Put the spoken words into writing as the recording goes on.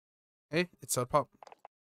Hey, it's Pop.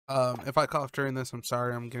 If I cough during this, I'm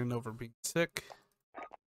sorry. I'm getting over being sick.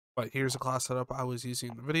 But here's a class setup I was using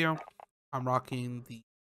in the video. I'm rocking the,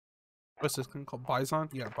 what's this thing called? Bison?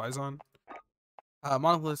 Yeah, Bison.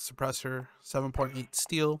 Monolith suppressor, 7.8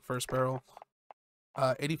 steel, first barrel.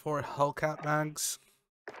 84 Hellcat mags,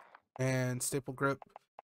 and staple grip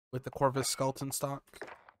with the Corvus skeleton stock.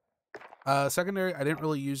 Secondary, I didn't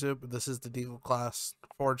really use it, but this is the Deagle class.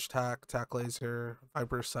 Forge tack, tack laser,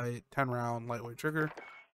 Viper sight, 10 round, lightweight trigger.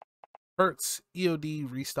 Hertz, EOD,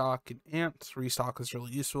 restock, and ant. Restock is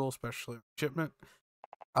really useful, especially on shipment.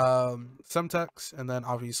 Semtex, and then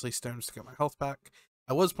obviously stems to get my health back.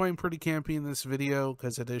 I was playing pretty campy in this video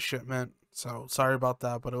because it is shipment, so sorry about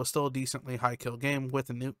that, but it was still a decently high kill game with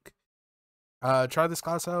a nuke. Try this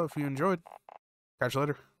class out if you enjoyed. Catch you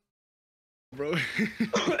later. Bro.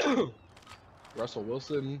 Russell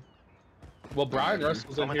Wilson. Well, Brian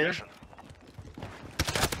Russell's in here.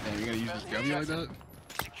 Damn, you gonna use this W like that?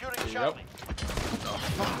 Yep.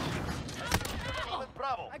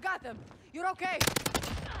 I got them. You're okay.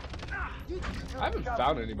 I haven't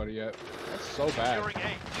found anybody yet. That's so bad.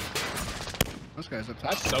 Those guys up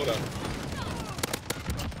top. That's Soda.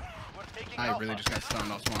 I really just got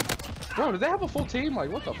stunned off spawn. Bro, did they have a full team? Like,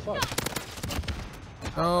 what the fuck?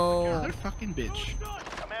 Oh, Yeah, they're fucking bitch.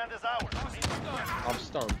 Command is ours. I'm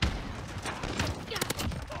stoned.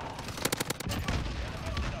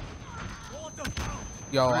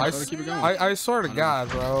 yo, Alright, so keep it going. I swear to God,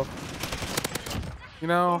 bro. You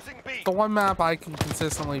know, the one map I can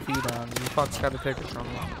consistently feed on, you fucks gotta take it from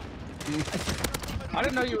me. I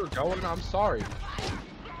didn't know you were going. I'm sorry.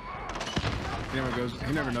 He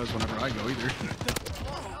never knows whenever I go either.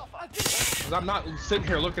 Cause I'm not sitting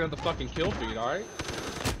here looking at the fucking kill feed, alright?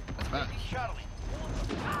 That's bad.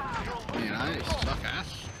 Man, I suck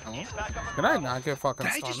ass. Hello? Can I not get fucking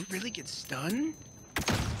Did I stunned? just really get stunned?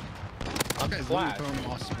 I'm Guys flat. literally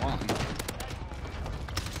throwing off spawn.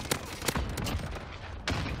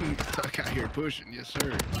 Stuck out here pushing, yes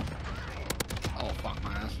sir. Oh fuck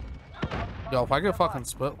my ass. Yo, if I get fucking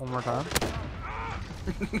split one more time.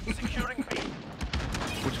 Securing B.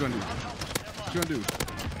 What you gonna do? What you gonna do?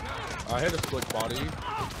 I hit a split body.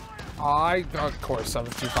 Of course,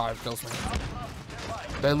 725 kills me.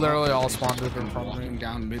 They literally all spawned with in front of Walking me.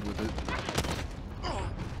 down mid with it.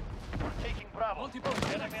 Taking Bravo.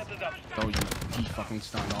 Enemy at the W. Oh, he fucking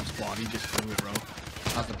stunned off squad. He just threw it, bro.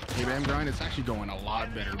 How's the K-Bam grind? It's actually going a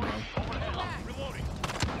lot better, bro. Reloading.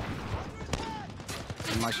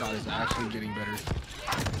 And my shot is actually getting better.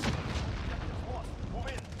 Move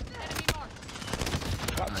in.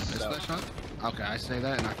 I missed that shot? Okay, I say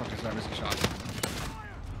that and I fucking start missing shots.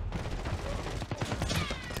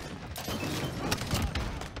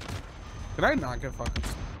 Can I not get fucking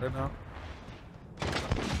split right now?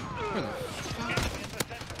 Where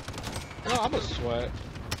the No, I'm a sweat.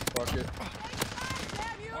 Fuck it.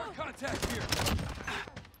 Contact here.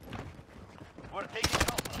 We're taking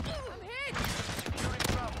Alpha. I'm hit. Securing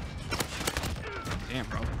Bravo. damn,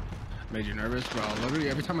 bro. Made you nervous, bro. Literally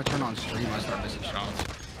every time I turn on stream, I start missing shots.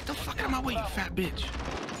 Get the fuck out of my way, you fat bitch.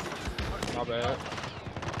 My bad.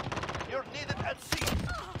 You're needed at sea.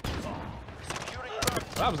 Securing Bravo.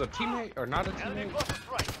 That was a teammate or not a Enemy teammate? cluster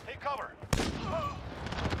strike. Take cover.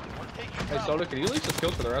 We're taking Hey, Bravo. Soda, can you leave some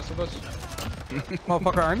kills for the rest of us?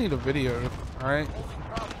 Motherfucker, I need a video, alright?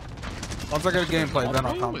 Once I get a gameplay, then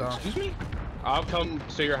I'll calm down. Excuse me? I'll come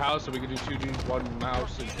to your house so we can do 2 dudes, 1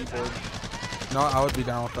 mouse and keyboard. No, I would be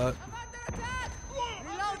down with that.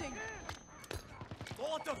 Reloading.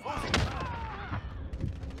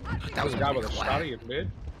 That was a a guy big with a flag. shotty in mid.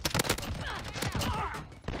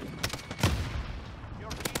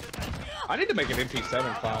 I need to make an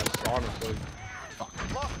MP7 class, honestly.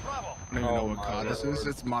 Fuck. Lost Bravo. I don't even Oh know what my COD this is. lord.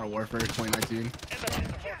 It's Modern Warfare 2019.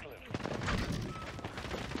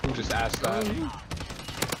 Who just asked that?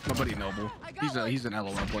 My buddy Noble. He's an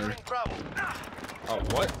LOL player. Securing Bravo. Oh,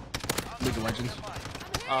 what? League of Legends.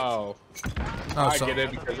 Oh, Oh, I so, get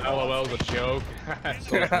it because LOL's a joke.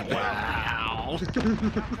 So, Wow.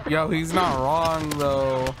 yo, he's not wrong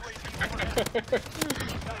though.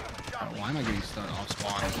 Why am I getting stunned off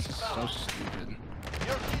spawn? This is so stupid.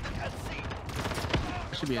 You're needed at sea.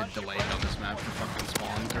 There should be a delay on this map for fucking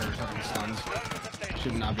spawn or fucking stuns.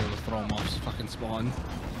 Should not be able to throw them off fucking spawn.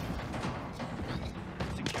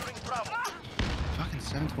 Securing Bravo. Fucking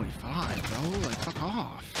 725, bro. Like, fuck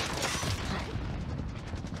off.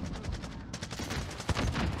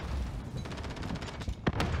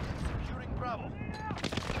 Securing Bravo.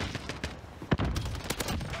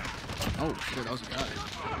 Oh shit, that was a guy.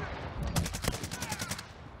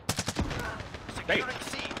 hey, Securing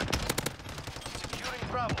C.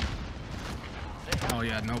 Securing Bravo. They have Oh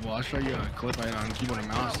yeah, Noble. I'll show you a clip I had on keyboard and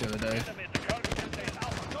mouse the other day.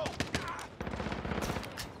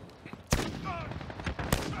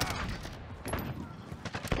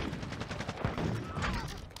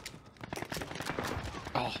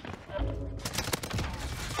 Oh.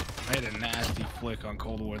 I had a nasty flick on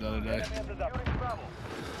Cold War the other day.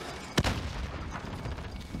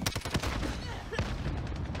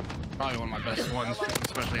 Probably one of my best ones,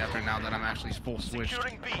 especially after now that I'm actually full switched.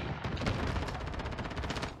 Securing B.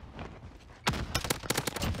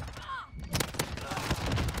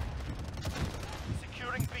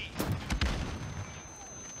 Securing B.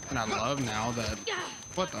 And I love now that.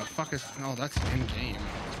 What the fuck is? No, that's in game.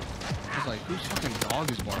 I was like, whose fucking dog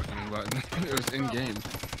is barking? But it was in game.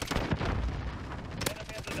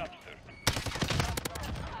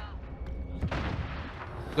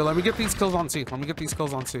 Yo, let me get these kills on C. Let me get these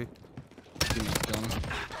kills on C.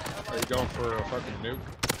 Are you going for a fucking nuke?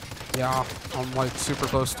 Yeah, I'm like super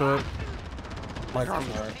close to it. Like I'm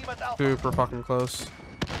super fucking close.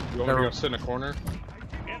 You want me to go sit in a corner?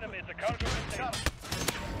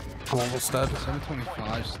 I'm almost dead.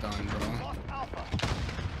 725 stun, bro.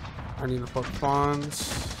 I need to put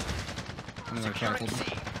funds. I'm gonna try to hold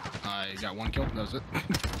him. I got one kill. That was it.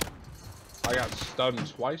 I got stunned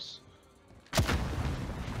twice.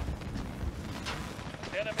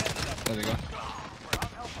 There we go.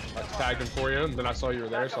 I tagged him for you, and then I saw you were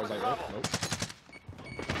there, so I was like, oh, nope.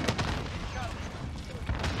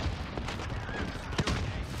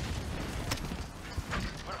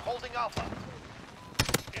 We're holding Alpha.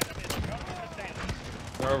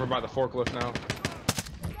 They're over by the forklift now.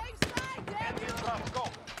 Enemy in Bravo. Go.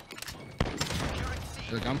 Securing C.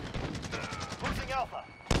 Here they come. Losing Alpha.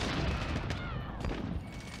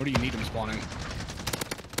 What do you need him spawning?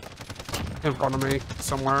 In front of me,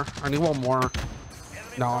 somewhere. I need one more.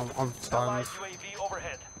 No, I'm Allied stunned. UAV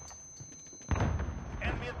overhead.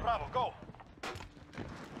 Enemy in Bravo. Go.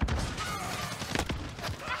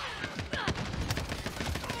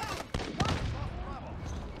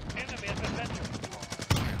 Enemy in the center.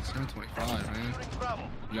 725, man. Securing Bravo.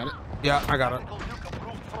 You got it? Yeah, I got it. Tactical nuke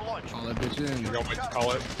approved for launch. Call that bitch in. You want me to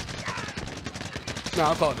call it? No,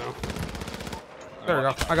 I'll call it now. There we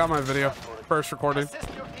go. I got my video. First recording. Assist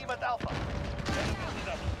your team at Alpha.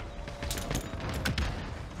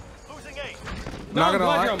 Losing A. Not gonna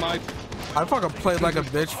lie. you're on my I fucking played like a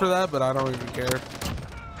bitch for that, but I don't even care.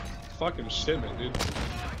 fucking shipment, dude.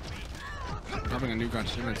 Having a nuke on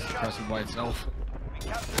shipment is impressive by itself.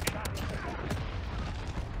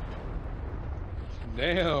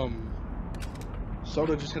 Damn.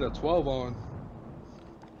 Soda just hit a 12 on.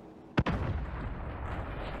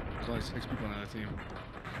 There's only 6 people on that team.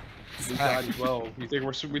 We died as well. We think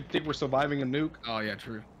we're surviving a nuke? Oh yeah,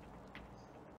 true.